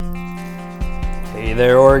Hey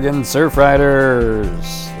there, Oregon Surf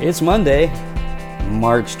Riders! It's Monday,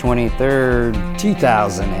 March 23rd,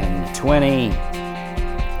 2020,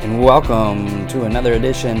 and welcome to another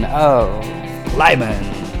edition of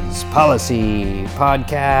Plyman's Policy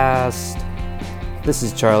Podcast. This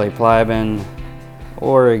is Charlie Plyman,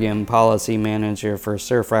 Oregon Policy Manager for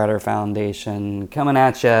Surf Rider Foundation, coming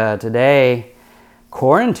at you today,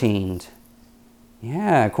 quarantined.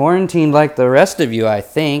 Yeah, quarantined like the rest of you, I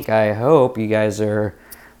think. I hope you guys are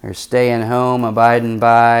staying home, abiding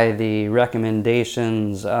by the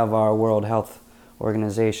recommendations of our World Health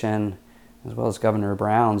Organization, as well as Governor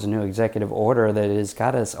Brown's new executive order that has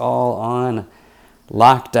got us all on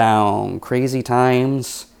lockdown. Crazy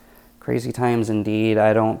times indeed.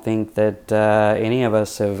 I don't think that any of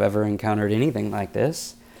us have ever encountered anything like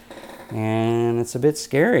this, and it's a bit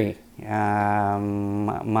scary.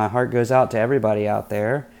 My heart goes out to everybody out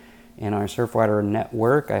there in our Surfrider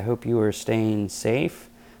network. I hope you are staying safe.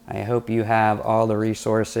 I hope you have all the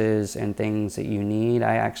resources and things that you need.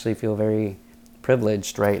 I actually feel very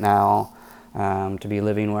privileged right now to be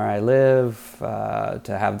living where I live, to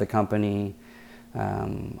have the company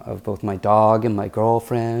of both my dog and my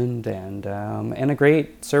girlfriend, and a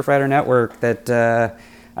great Surfrider network that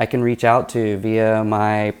I can reach out to via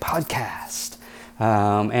my podcast.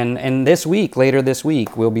 And later this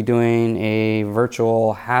week, we'll be doing a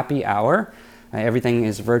virtual happy hour. Everything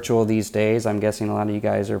is virtual these days. I'm guessing a lot of you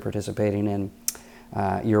guys are participating in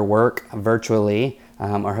your work virtually,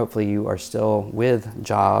 or hopefully you are still with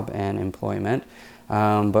job and employment.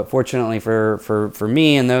 But fortunately for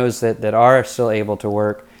me and those that are still able to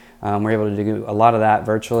work, we're able to do a lot of that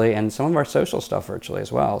virtually and some of our social stuff virtually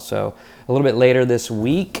as well. So a little bit later this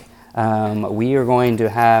week, we are going to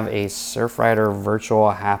have a Surfrider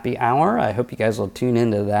virtual happy hour. I hope you guys will tune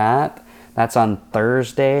into that. That's on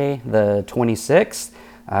Thursday, the 26th.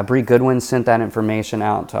 Bree Goodwin sent that information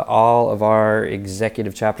out to all of our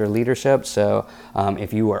executive chapter leadership. So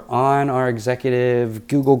if you are on our executive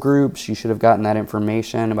Google groups, you should have gotten that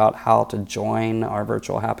information about how to join our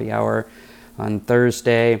virtual happy hour on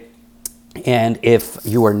Thursday. And if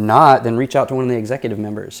you are not, then reach out to one of the executive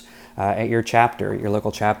members at your chapter, your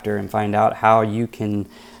local chapter, and find out how you can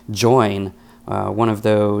join one of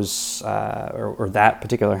those or that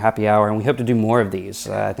particular happy hour. And we hope to do more of these.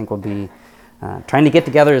 I think we'll be trying to get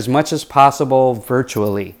together as much as possible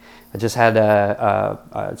virtually. I just had a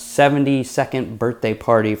 72nd birthday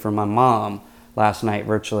party for my mom last night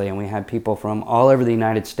virtually, and we had people from all over the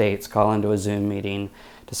United States call into a Zoom meeting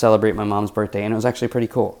to celebrate my mom's birthday, and it was actually pretty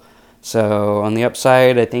cool. So on the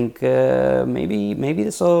upside, I think maybe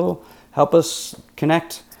this will help us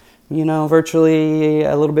connect, virtually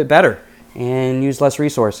a little bit better and use less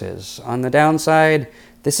resources. On the downside,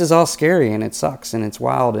 this is all scary and it sucks and it's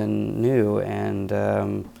wild and new, and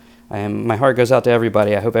my heart goes out to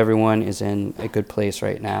everybody. I hope everyone is in a good place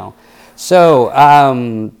right now. So,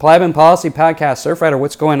 Plyman Policy Podcast, Surfrider,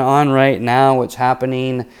 what's going on right now? What's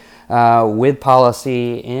happening with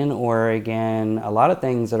policy in Oregon? A lot of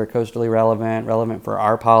things that are coastally relevant for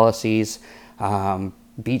our policies.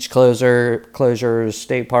 Beach closures,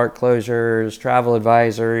 state park closures, travel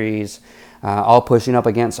advisories, all pushing up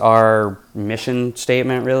against our mission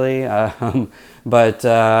statement, really. But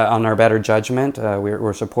on our better judgment,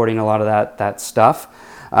 we're supporting a lot of that stuff.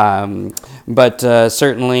 But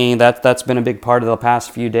certainly that's been a big part of the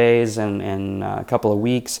past few days and a couple of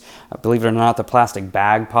weeks. Believe it or not, the plastic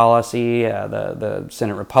bag policy, the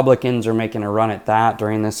Senate Republicans are making a run at that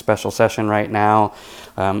during this special session right now.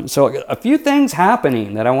 So a few things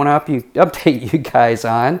happening that I want to update you guys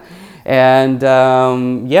on. And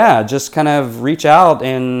just kind of reach out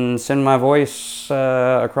and send my voice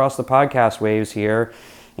across the podcast waves here,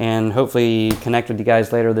 and hopefully connect with you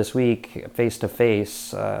guys later this week,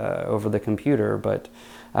 face-to-face over the computer. But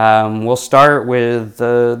we'll start with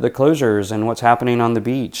the closures and what's happening on the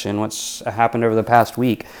beach and what's happened over the past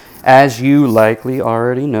week. As you likely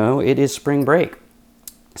already know, it is spring break.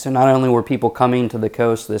 So not only were people coming to the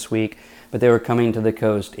coast this week, but they were coming to the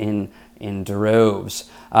coast in droves.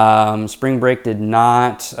 Spring break did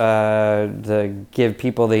not give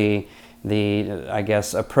people the I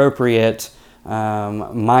guess appropriate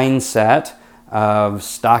mindset of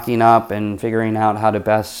stocking up and figuring out how to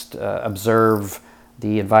best observe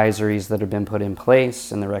the advisories that have been put in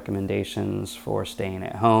place and the recommendations for staying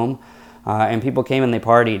at home. And people came and they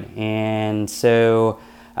partied. And so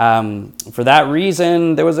for that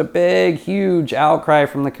reason, there was a huge outcry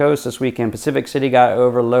from the coast this weekend. Pacific City got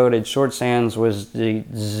overloaded. Short Sands was the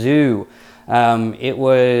zoo. It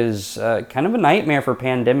was kind of a nightmare for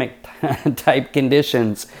pandemic type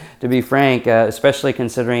conditions, to be frank, especially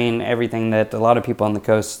considering everything that a lot of people on the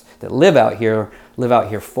coast that live out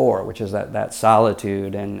here for, which is that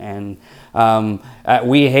solitude. And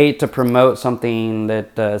we hate to promote something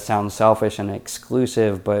that sounds selfish and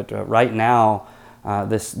exclusive, but right now,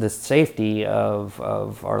 this safety of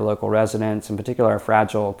our local residents, in particular our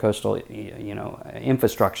fragile coastal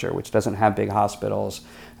infrastructure, which doesn't have big hospitals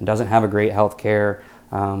and doesn't have a great healthcare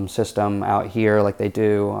system out here like they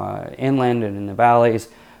do inland and in the valleys,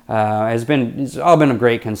 it's all been a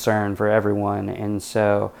great concern for everyone. And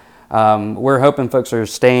so we're hoping folks are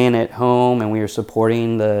staying at home, and we are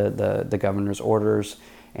supporting the governor's orders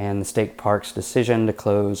and the state parks decision to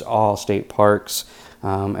close all state parks,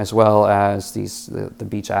 as well as the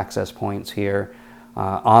beach access points here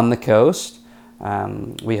on the coast.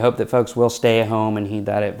 We hope that folks will stay at home and heed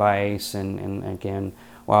that advice. And again,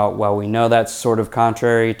 while we know that's sort of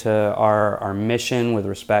contrary to our mission with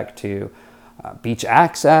respect to beach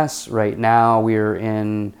access, right now we're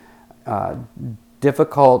in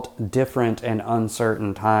difficult, different, and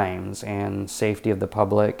uncertain times, and safety of the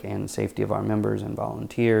public and safety of our members and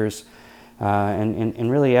volunteers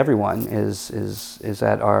and really everyone is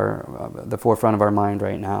at the forefront of our mind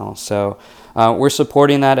right now. So we're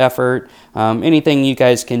supporting that effort. Anything you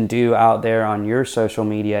guys can do out there on your social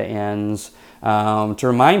media ends to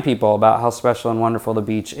remind people about how special and wonderful the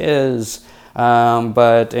beach is,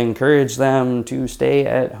 but encourage them to stay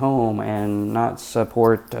at home and not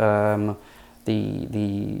support the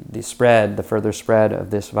further spread of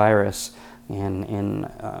this virus, and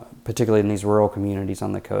particularly in these rural communities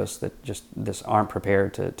on the coast that just aren't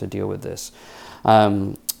prepared to deal with this.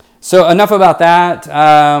 So enough about that.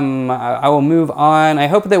 I will move on. I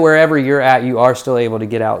hope that wherever you're at, you are still able to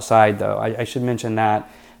get outside, though. I should mention that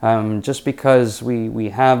just because we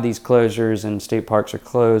have these closures and state parks are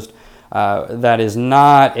closed, that is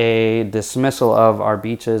not a dismissal of our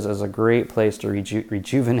beaches as a great place to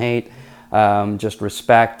rejuvenate. Just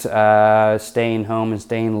respect staying home and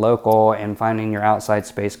staying local and finding your outside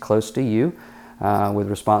space close to you with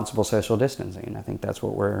responsible social distancing. I think that's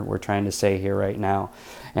what we're trying to say here right now.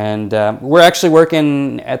 And we're actually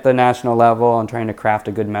working at the national level on trying to craft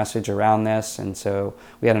a good message around this. And so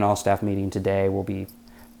we had an all-staff meeting today. We'll be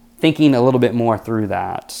thinking a little bit more through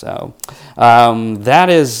that. So that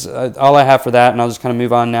is all I have for that. And I'll just kind of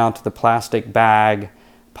move on now to the plastic bag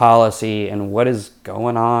policy and what is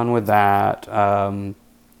going on with that. Well,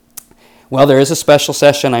 there is a special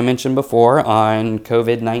session I mentioned before on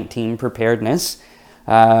COVID-19 preparedness,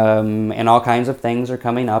 and all kinds of things are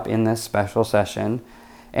coming up in this special session.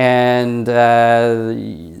 And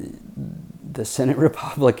the Senate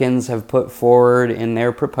Republicans have put forward in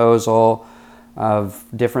their proposal of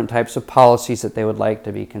different types of policies that they would like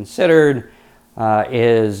to be considered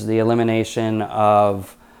is the elimination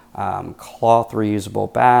of cloth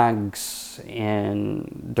reusable bags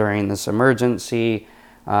during this emergency,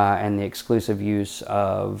 and the exclusive use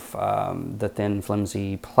of the thin,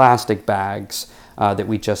 flimsy plastic bags that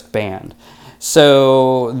we just banned.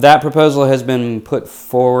 So that proposal has been put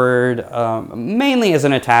forward mainly as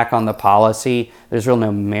an attack on the policy. There's really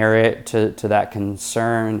no merit to that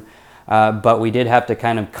concern, but we did have to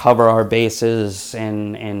kind of cover our bases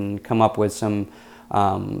and come up with some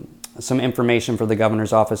information for the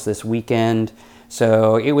governor's office this weekend.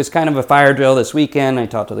 So it was kind of a fire drill this weekend. I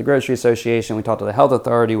talked to the Grocery Association, we talked to the Health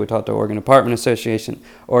Authority, we talked to Oregon Department Association,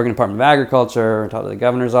 Oregon Department of Agriculture, we talked to the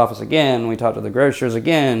governor's office again, we talked to the grocers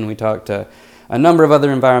again, we talked to a number of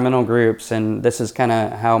other environmental groups, and this is kind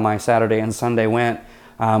of how my Saturday and Sunday went.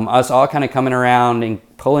 Us all kind of coming around and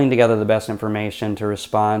pulling together the best information to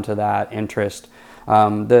respond to that interest.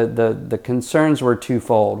 The concerns were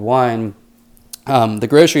twofold. One, the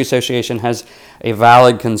Grocery Association has a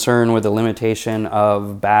valid concern with the limitation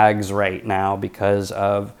of bags right now because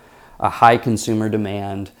of a high consumer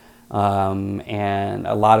demand and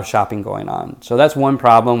a lot of shopping going on. So that's one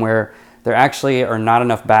problem where there actually are not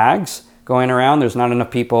enough bags going around. There's not enough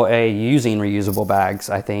people using reusable bags,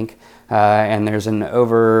 I think, and there's an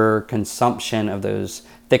overconsumption of those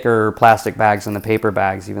thicker plastic bags and the paper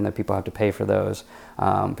bags, even though people have to pay for those.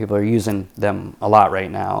 People are using them a lot right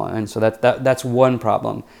now, and so that's one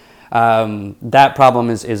problem. That problem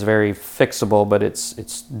is very fixable, but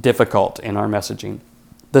it's difficult in our messaging.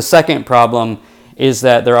 The second problem is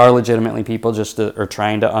that there are legitimately people just that are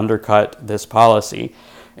trying to undercut this policy,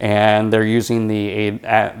 and they're using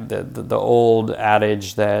the old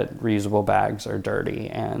adage that reusable bags are dirty,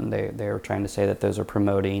 and they're trying to say that those are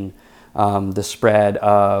promoting the spread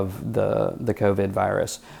of the COVID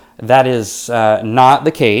virus. that is not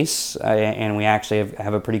the case, and we actually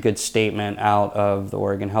have a pretty good statement out of the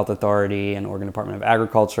Oregon Health Authority and Oregon Department of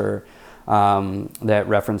Agriculture that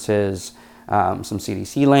references some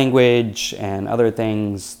CDC language and other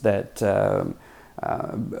things that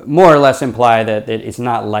more or less imply that it's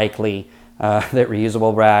not likely that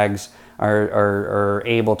reusable bags are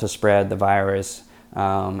able to spread the virus,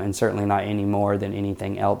 and certainly not any more than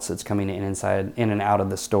anything else that's coming in and out of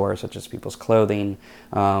the store, such as people's clothing,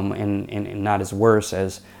 and not as worse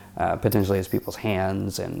as potentially as people's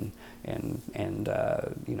hands and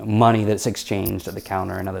money that's exchanged at the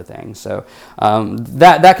counter and other things. So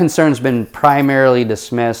that concern's been primarily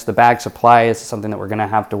dismissed. The bag supply is something that we're going to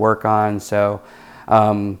have to work on. So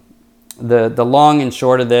the long and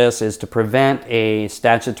short of this is to prevent a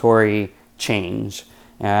statutory change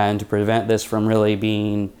and to prevent this from really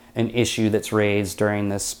being an issue that's raised during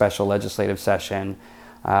this special legislative session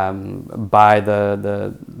by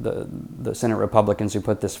the Senate Republicans who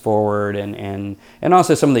put this forward, and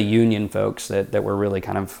also some of the union folks that were really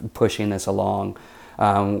kind of pushing this along.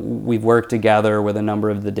 We've worked together with a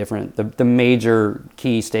number of the major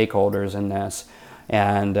key stakeholders in this,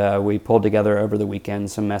 and we pulled together over the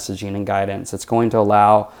weekend some messaging and guidance that's going to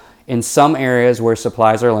allow, in some areas where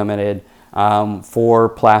supplies are limited, for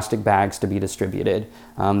plastic bags to be distributed,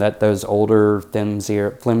 that those older,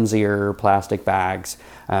 flimsier plastic bags,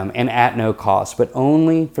 and at no cost, but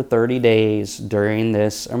only for 30 days during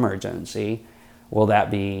this emergency will that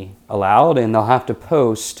be allowed, and they'll have to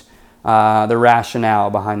post the rationale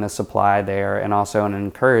behind the supply there, and also an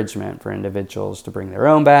encouragement for individuals to bring their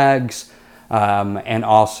own bags, and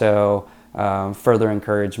also further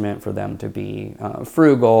encouragement for them to be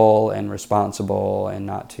frugal and responsible and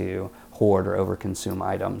not to hoard or overconsume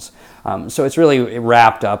items. So it's really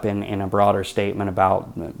wrapped up in a broader statement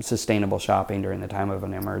about sustainable shopping during the time of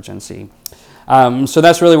an emergency. So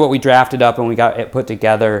that's really what we drafted up and we got it put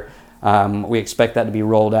together. We expect that to be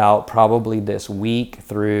rolled out probably this week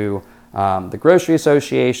through the Grocery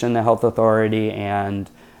Association, the Health Authority, and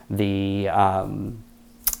the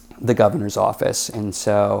governor's office. And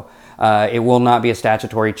so it will not be a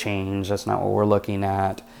statutory change. That's not what we're looking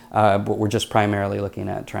at. But we're just primarily looking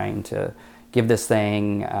at trying to give this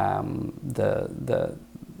thing or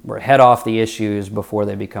head off the issues before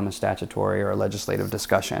they become a statutory or a legislative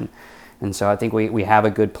discussion. And so I think we have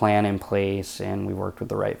a good plan in place, and we worked with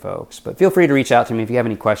the right folks. But feel free to reach out to me if you have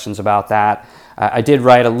any questions about that. I did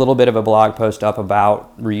write a little bit of a blog post up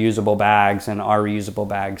about reusable bags and are reusable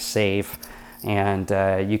bags safe. And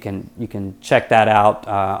you can check that out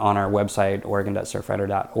on our website,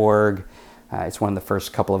 oregon.surfrider.org. It's one of the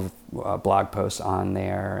first couple of blog posts on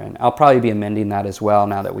there, and I'll probably be amending that as well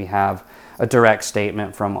now that we have a direct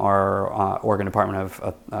statement from our Oregon Department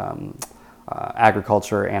of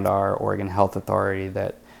Agriculture and our Oregon Health Authority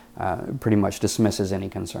that pretty much dismisses any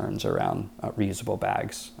concerns around reusable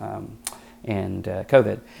bags and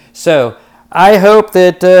COVID. So I hope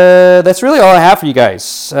that that's really all I have for you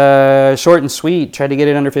guys. Short and sweet. Tried to get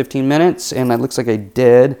it under 15 minutes, and it looks like I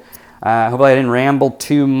did. Hopefully I didn't ramble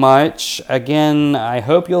too much. Again, I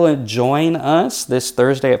hope you'll join us this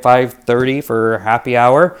Thursday at 5:30 for happy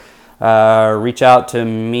hour. Reach out to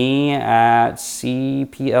me at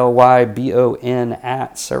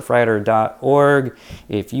cplybon@surfrider.org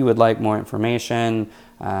if you would like more information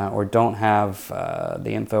or don't have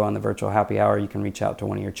the info on the virtual happy hour. You can reach out to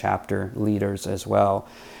one of your chapter leaders as well.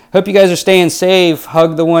 Hope you guys are staying safe.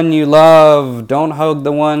 Hug the one you love. Don't hug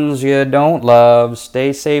the ones you don't love.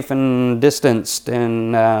 Stay safe and distanced.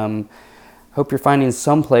 And hope you're finding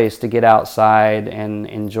some place to get outside and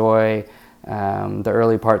enjoy the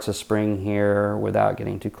early parts of spring here without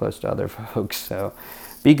getting too close to other folks. So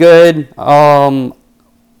be good.